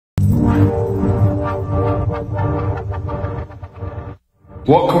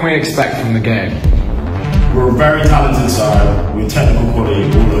What can we expect from the game? We're a very talented side with technical quality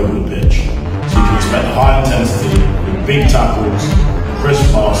all over the pitch. So you can expect high intensity with big tackles, crisp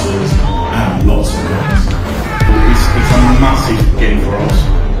passes and lots of goals. It's a massive game for us.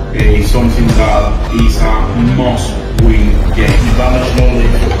 It's something that is a must-win game. The advantage normally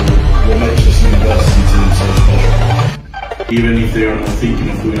what makes this university team so special. Even if they are not thinking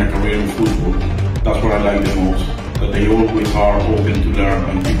of doing a career in football, that's what I like the most. That they always are open to learn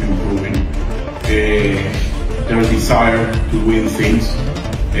and keep improving. Their desire to win things,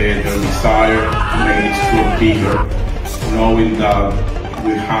 their desire to make this club bigger, knowing that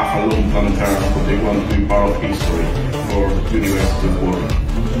we have a long plan term, but they want to be part of history for University of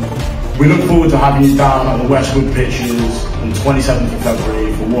Warwick. We look forward to having you down at the Westwood pitches on the 27th of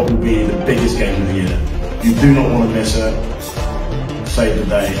February for what will be the biggest game of the year. You do not want to miss it. Save the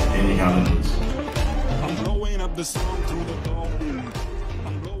day in your calendars. I'm blowing up the song through the door.